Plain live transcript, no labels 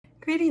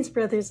Greetings,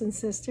 brothers and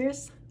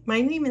sisters.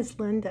 My name is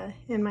Linda,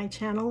 and my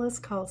channel is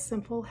called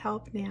Simple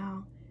Help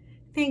Now.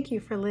 Thank you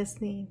for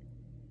listening.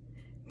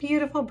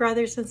 Beautiful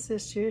brothers and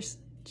sisters,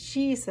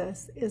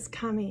 Jesus is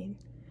coming.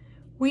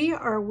 We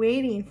are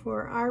waiting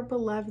for our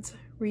beloved's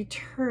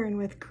return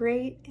with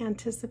great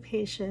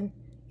anticipation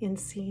in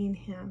seeing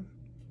him.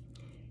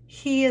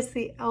 He is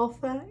the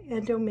Alpha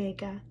and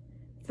Omega,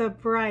 the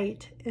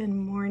bright and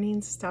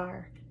morning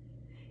star.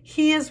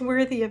 He is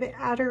worthy of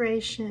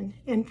adoration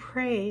and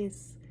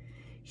praise.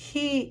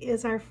 He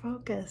is our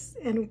focus,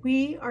 and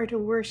we are to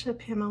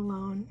worship him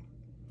alone.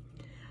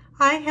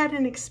 I had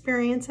an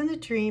experience and a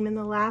dream in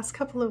the last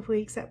couple of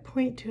weeks that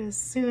point to a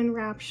soon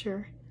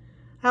rapture.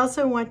 I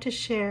also want to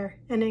share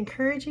an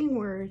encouraging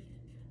word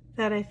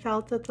that I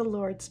felt that the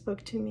Lord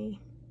spoke to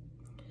me.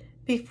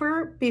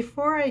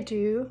 Before I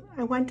do,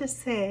 I want to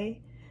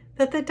say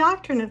that the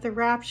doctrine of the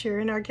rapture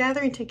and our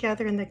gathering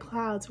together in the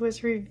clouds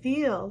was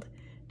revealed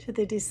to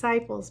the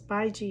disciples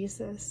by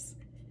Jesus.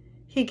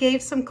 He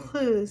gave some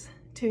clues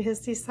to his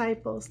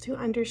disciples to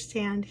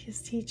understand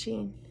his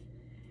teaching.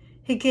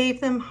 He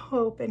gave them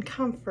hope and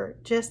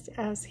comfort just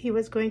as he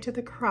was going to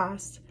the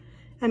cross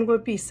and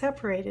would be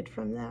separated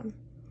from them.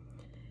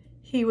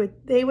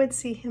 They would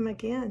see him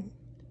again,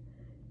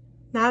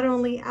 not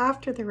only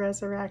after the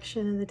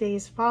resurrection in the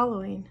days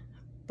following,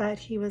 but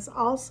he was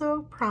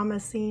also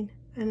promising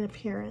an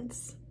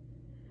appearance.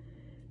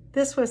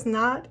 This was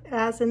not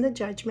as in the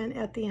judgment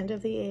at the end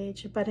of the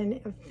age, but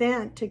an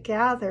event to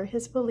gather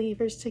his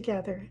believers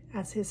together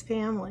as his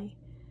family.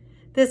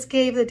 This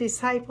gave the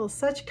disciples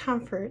such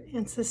comfort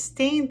and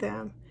sustained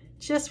them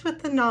just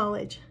with the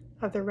knowledge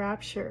of the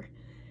rapture,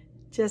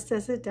 just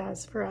as it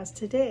does for us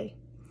today.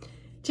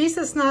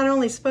 Jesus not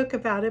only spoke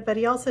about it, but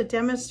he also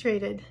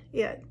demonstrated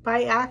it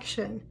by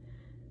action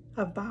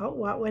about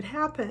what would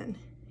happen.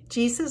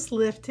 Jesus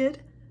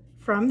lifted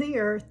from the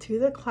earth to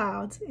the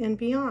clouds and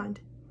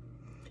beyond.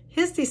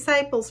 His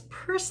disciples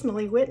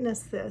personally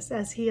witnessed this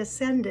as he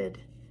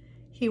ascended.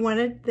 He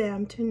wanted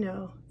them to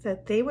know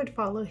that they would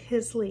follow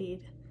his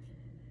lead.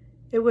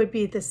 It would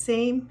be in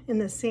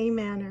the same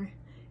manner.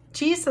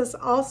 Jesus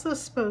also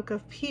spoke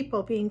of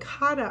people being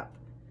caught up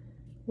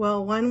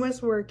while one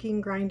was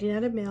working, grinding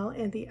at a mill,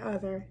 and the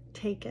other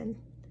taken.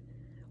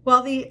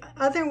 While the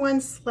other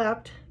one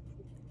slept,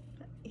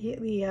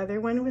 the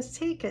other one was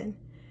taken.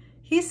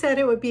 He said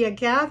it would be a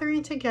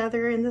gathering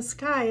together in the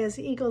sky as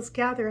eagles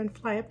gather and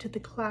fly up to the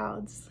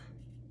clouds.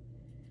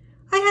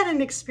 I had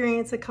an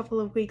experience a couple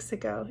of weeks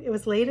ago. It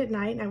was late at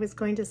night and I was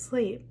going to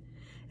sleep.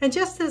 And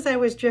just as I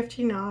was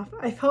drifting off,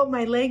 I felt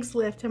my legs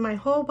lift and my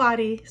whole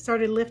body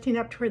started lifting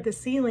up toward the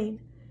ceiling.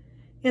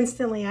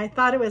 Instantly, I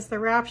thought it was the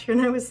rapture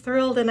and I was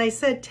thrilled and I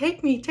said,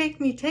 "Take me, take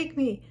me, take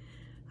me."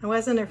 I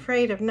wasn't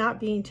afraid of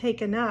not being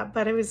taken up,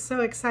 but I was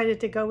so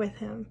excited to go with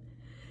him.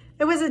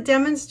 It was a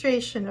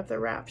demonstration of the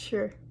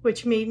rapture,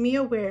 which made me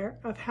aware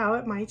of how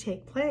it might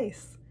take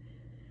place.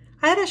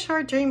 I had a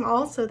short dream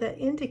also that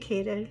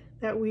indicated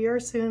that we are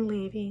soon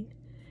leaving.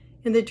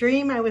 In the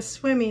dream, I was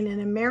swimming in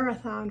a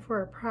marathon for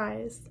a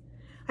prize.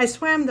 I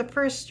swam the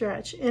first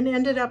stretch and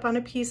ended up on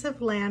a piece of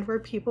land where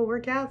people were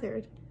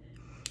gathered.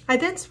 I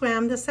then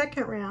swam the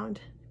second round.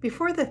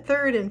 Before the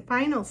third and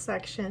final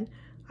section,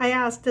 I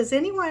asked, "Does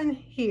anyone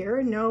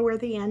here know where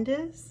the end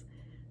is?"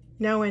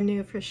 No one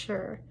knew for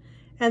sure.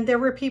 And there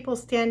were people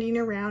standing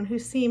around who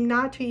seemed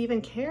not to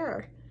even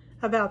care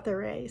about the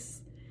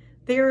race.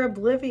 They were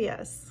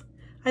oblivious.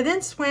 I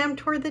then swam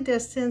toward the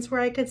distance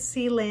where I could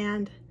see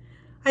land.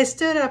 I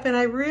stood up and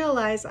I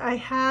realized I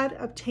had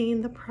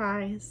obtained the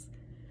prize.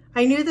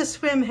 I knew the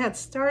swim had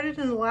started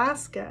in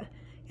Alaska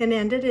and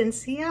ended in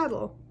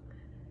Seattle.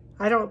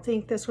 I don't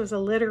think this was a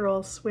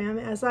literal swim,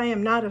 as I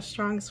am not a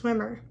strong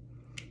swimmer.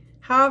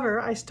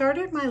 However, I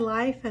started my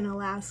life in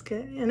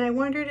Alaska and I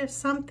wondered if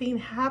something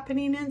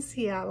happening in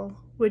Seattle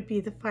would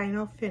be the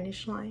final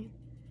finish line.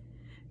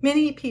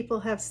 Many people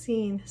have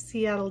seen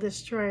Seattle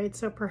destroyed,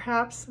 so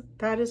perhaps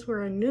that is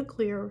where a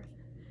nuclear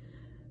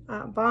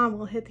bomb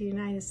will hit the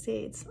United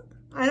States.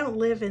 I don't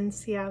live in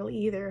Seattle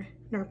either,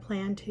 nor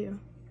plan to.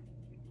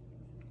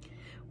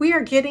 We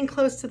are getting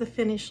close to the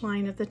finish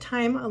line of the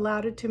time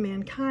allotted to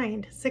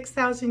mankind,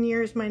 6,000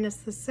 years minus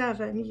the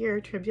 7-year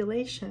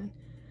tribulation.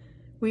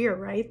 We are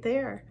right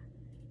there.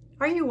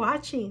 Are you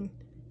watching?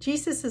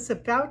 Jesus is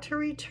about to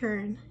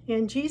return,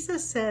 and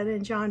Jesus said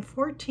in John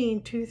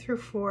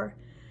 14:2-4,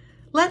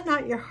 "Let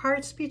not your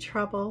hearts be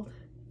troubled.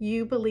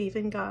 You believe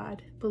in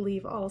God,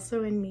 believe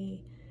also in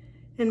me.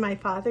 In my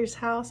Father's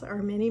house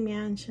are many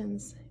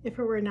mansions. If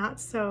it were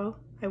not so,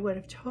 I would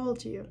have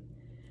told you.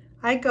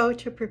 I go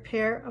to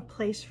prepare a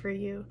place for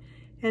you,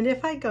 and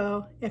if I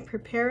go and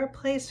prepare a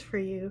place for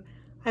you,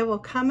 I will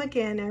come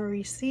again and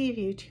receive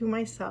you to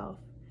myself,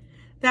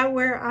 that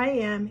where I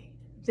am,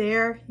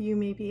 there you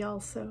may be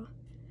also.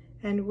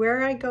 And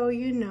where I go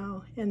you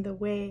know, and the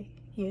way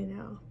you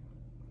know."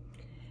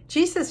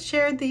 Jesus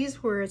shared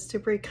these words to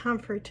bring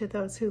comfort to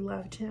those who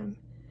loved him.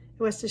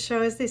 It was to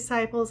show his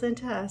disciples and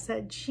to us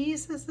that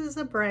Jesus is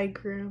a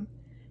bridegroom,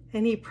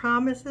 and he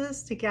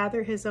promises to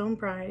gather his own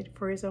bride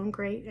for his own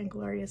great and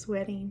glorious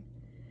wedding.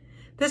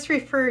 This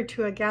referred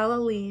to a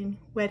Galilean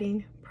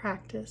wedding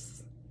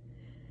practice.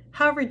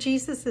 However,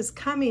 Jesus is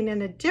coming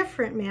in a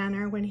different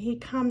manner when he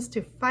comes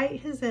to fight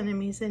his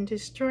enemies and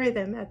destroy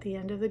them at the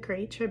end of the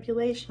Great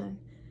Tribulation.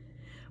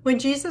 When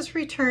Jesus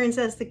returns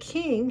as the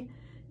King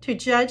to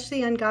judge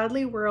the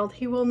ungodly world,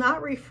 he will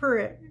not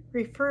refer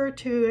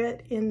to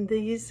it in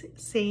these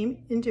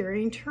same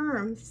enduring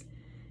terms.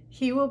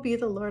 He will be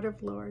the Lord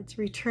of Lords,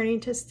 returning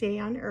to stay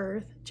on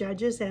earth, judge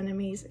his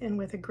enemies, and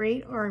with a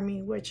great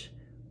army, which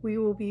we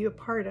will be a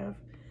part of,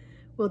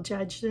 will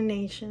judge the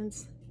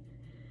nations.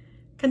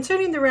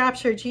 Concerning the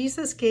rapture,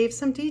 Jesus gave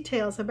some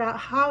details about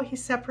how he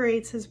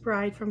separates his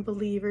bride from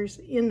believers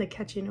in the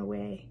catching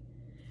away.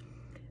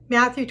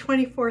 Matthew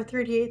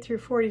 24:38 through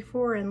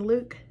 44 and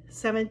Luke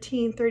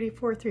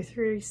 17:34 through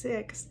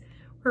 36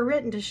 were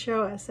written to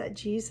show us that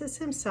Jesus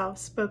himself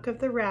spoke of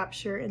the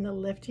rapture and the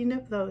lifting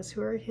of those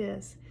who are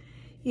his,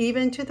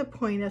 even to the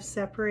point of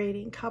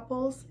separating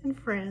couples and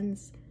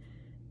friends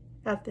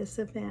at this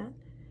event.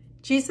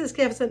 Jesus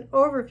gives an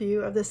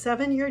overview of the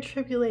 7-year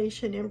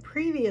tribulation in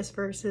previous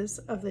verses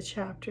of the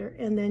chapter,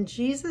 and then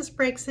Jesus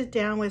breaks it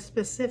down with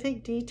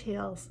specific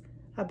details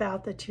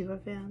about the two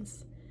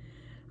events.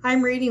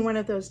 I'm reading one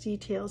of those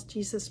details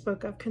Jesus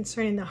spoke of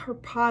concerning the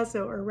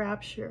Harpazo or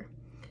rapture.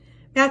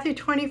 Matthew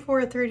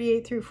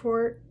 24:38 through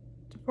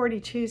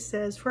 42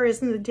 says, "For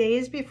as in the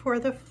days before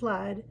the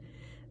flood,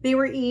 they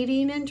were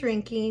eating and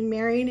drinking,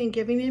 marrying and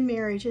giving in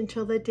marriage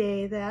until the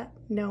day that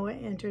Noah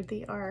entered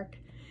the ark,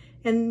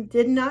 and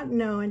did not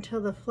know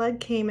until the flood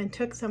came and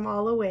took them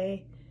all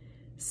away,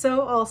 so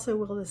also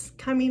will the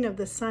coming of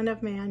the Son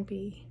of Man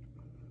be.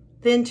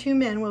 Then 2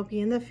 men will be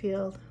in the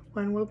field,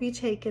 one will be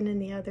taken and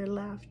the other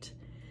left.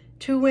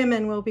 2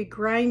 women will be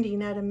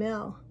grinding at a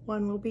mill,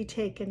 one will be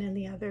taken and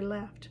the other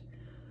left.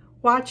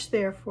 Watch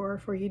therefore,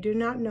 for you do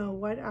not know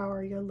what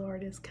hour your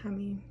Lord is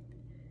coming."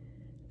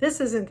 This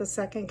isn't the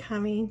second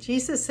coming.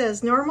 Jesus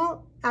says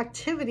normal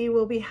activity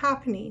will be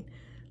happening,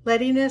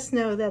 letting us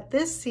know that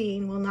this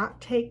scene will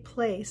not take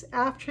place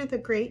after the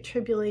Great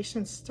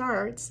Tribulation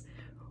starts,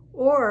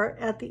 or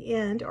at the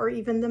end, or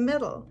even the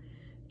middle.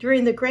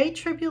 During the Great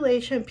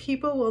Tribulation,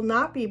 people will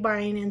not be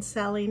buying and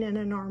selling in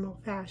a normal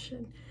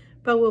fashion,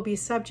 but will be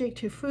subject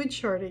to food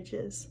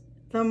shortages,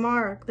 the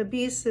mark, the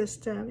beast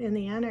system, and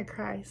the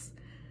Antichrist.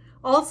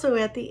 Also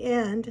at the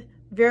end,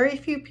 very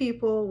few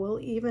people will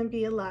even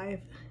be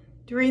alive.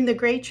 During the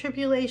Great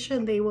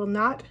Tribulation, they will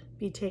not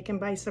be taken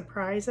by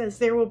surprise, as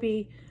there will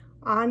be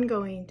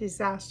ongoing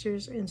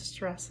disasters and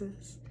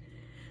stresses.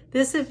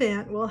 This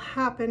event will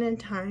happen in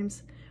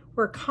times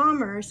where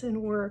commerce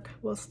and work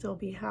will still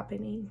be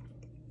happening.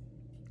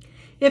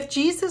 If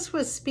Jesus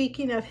was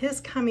speaking of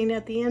his coming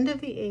at the end of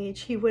the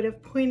age, he would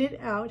have pointed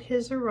out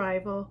his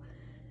arrival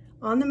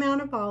on the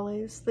Mount of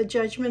Olives, the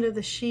judgment of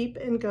the sheep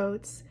and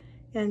goats,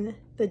 and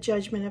the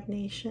judgment of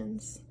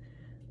nations.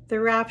 The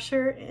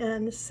rapture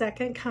and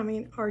second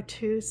coming are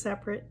 2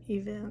 separate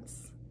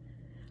events.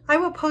 I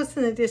will post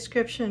in the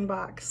description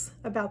box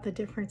about the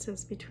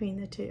differences between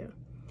the two.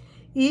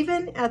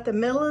 Even at the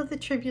middle of the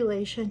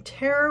tribulation,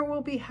 terror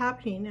will be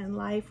happening and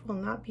life will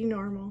not be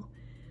normal.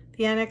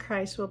 The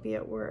Antichrist will be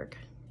at work.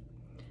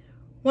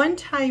 One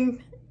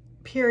time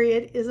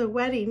period is a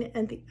wedding,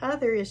 and the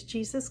other is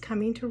Jesus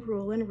coming to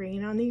rule and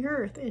reign on the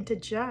earth and to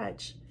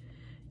judge.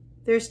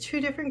 There's 2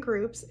 different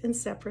groups and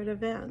separate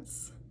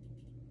events.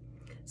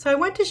 So I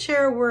want to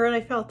share a word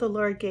I felt the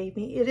Lord gave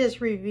me. It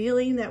is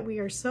revealing that we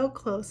are so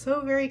close,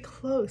 so very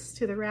close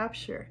to the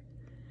rapture.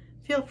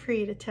 Feel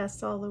free to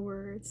test all the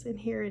words, and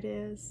here it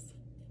is.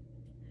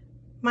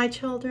 My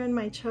children,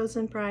 my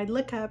chosen bride,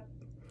 look up.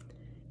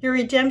 Your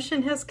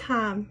redemption has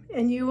come,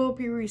 and you will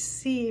be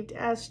received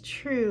as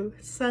true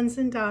sons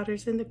and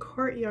daughters in the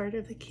courtyard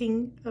of the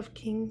King of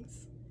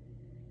Kings.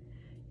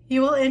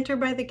 You will enter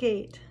by the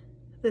gate,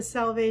 the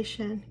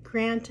salvation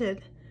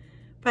granted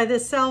by the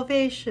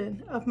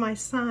salvation of my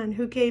Son,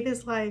 who gave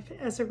his life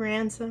as a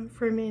ransom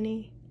for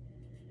many.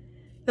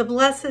 The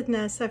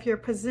blessedness of your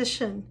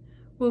position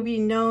will be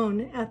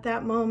known at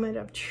that moment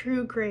of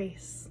true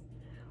grace.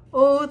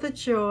 Oh, the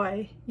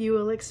joy you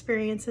will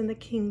experience in the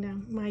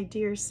kingdom, my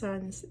dear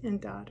sons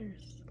and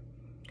daughters.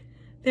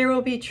 There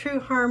will be true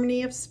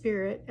harmony of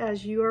spirit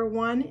as you are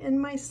one in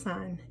my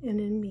Son and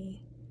in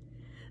me.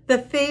 The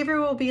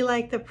favor will be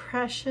like the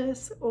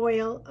precious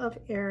oil of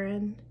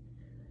Aaron,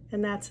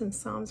 and that's in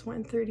Psalms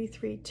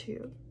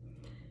 133:2.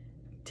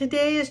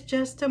 Today is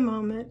just a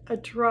moment, a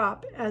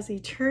drop, as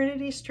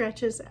eternity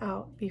stretches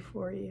out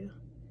before you.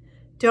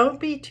 Don't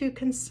be too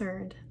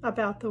concerned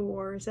about the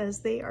wars, as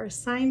they are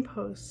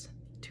signposts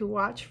to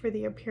watch for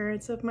the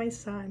appearance of my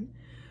Son,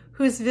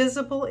 whose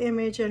visible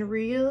image and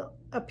real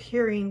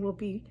appearing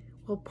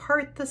will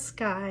part the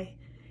sky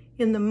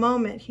in the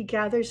moment he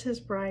gathers his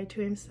bride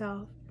to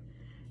himself.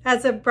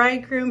 As a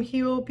bridegroom,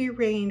 he will be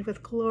reigned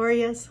with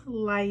glorious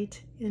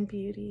light and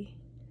beauty.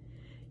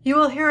 You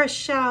will hear a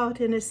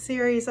shout and a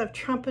series of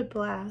trumpet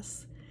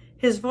blasts.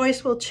 His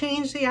voice will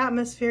change the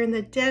atmosphere, and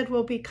the dead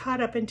will be caught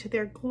up into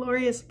their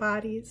glorious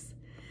bodies.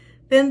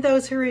 Then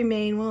those who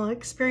remain will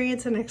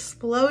experience an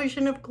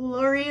explosion of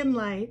glory and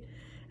light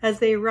as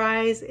they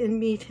rise and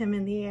meet him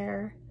in the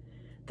air.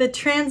 The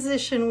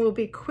transition will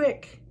be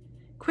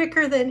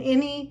quicker than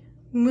any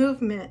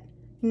movement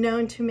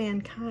known to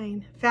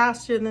mankind,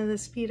 faster than the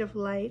speed of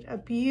light, a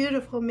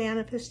beautiful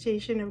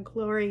manifestation of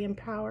glory and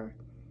power.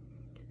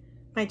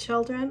 My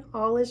children,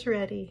 all is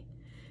ready.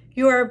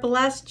 You are a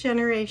blessed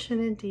generation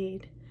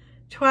indeed.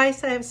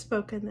 Twice I have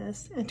spoken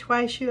this, and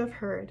twice you have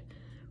heard.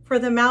 For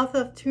the mouth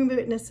of two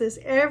witnesses,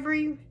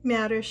 every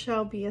matter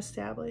shall be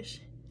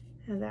established.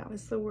 And that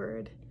was the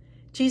word.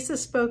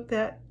 Jesus spoke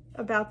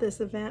about this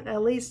event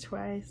at least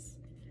twice.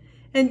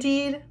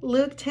 Indeed,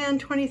 Luke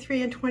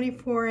 10:23 and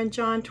 24 and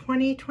John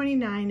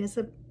 20:29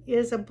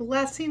 is a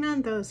blessing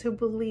on those who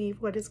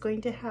believe what is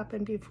going to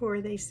happen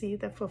before they see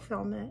the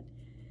fulfillment.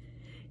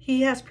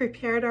 He has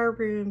prepared our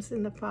rooms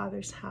in the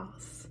Father's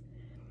house.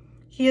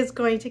 He is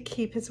going to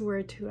keep his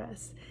word to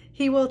us.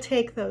 He will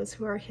take those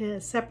who are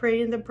his,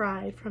 separating the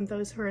bride from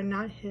those who are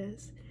not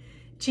his.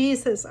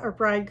 Jesus, our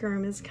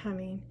bridegroom, is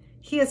coming.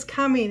 He is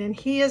coming, and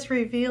he is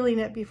revealing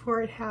it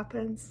before it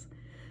happens.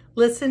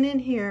 Listen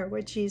and hear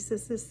what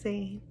Jesus is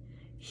saying.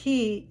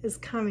 He is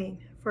coming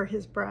for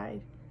his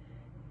bride.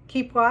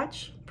 Keep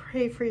watch.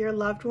 Pray for your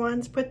loved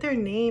ones. Put their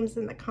names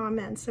in the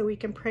comments so we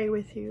can pray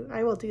with you.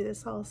 I will do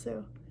this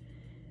also.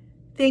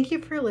 Thank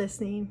you for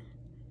listening.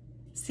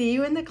 See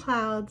you in the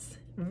clouds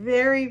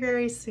very,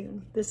 very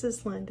soon. This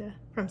is Linda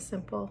from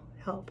Simple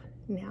Help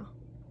Now.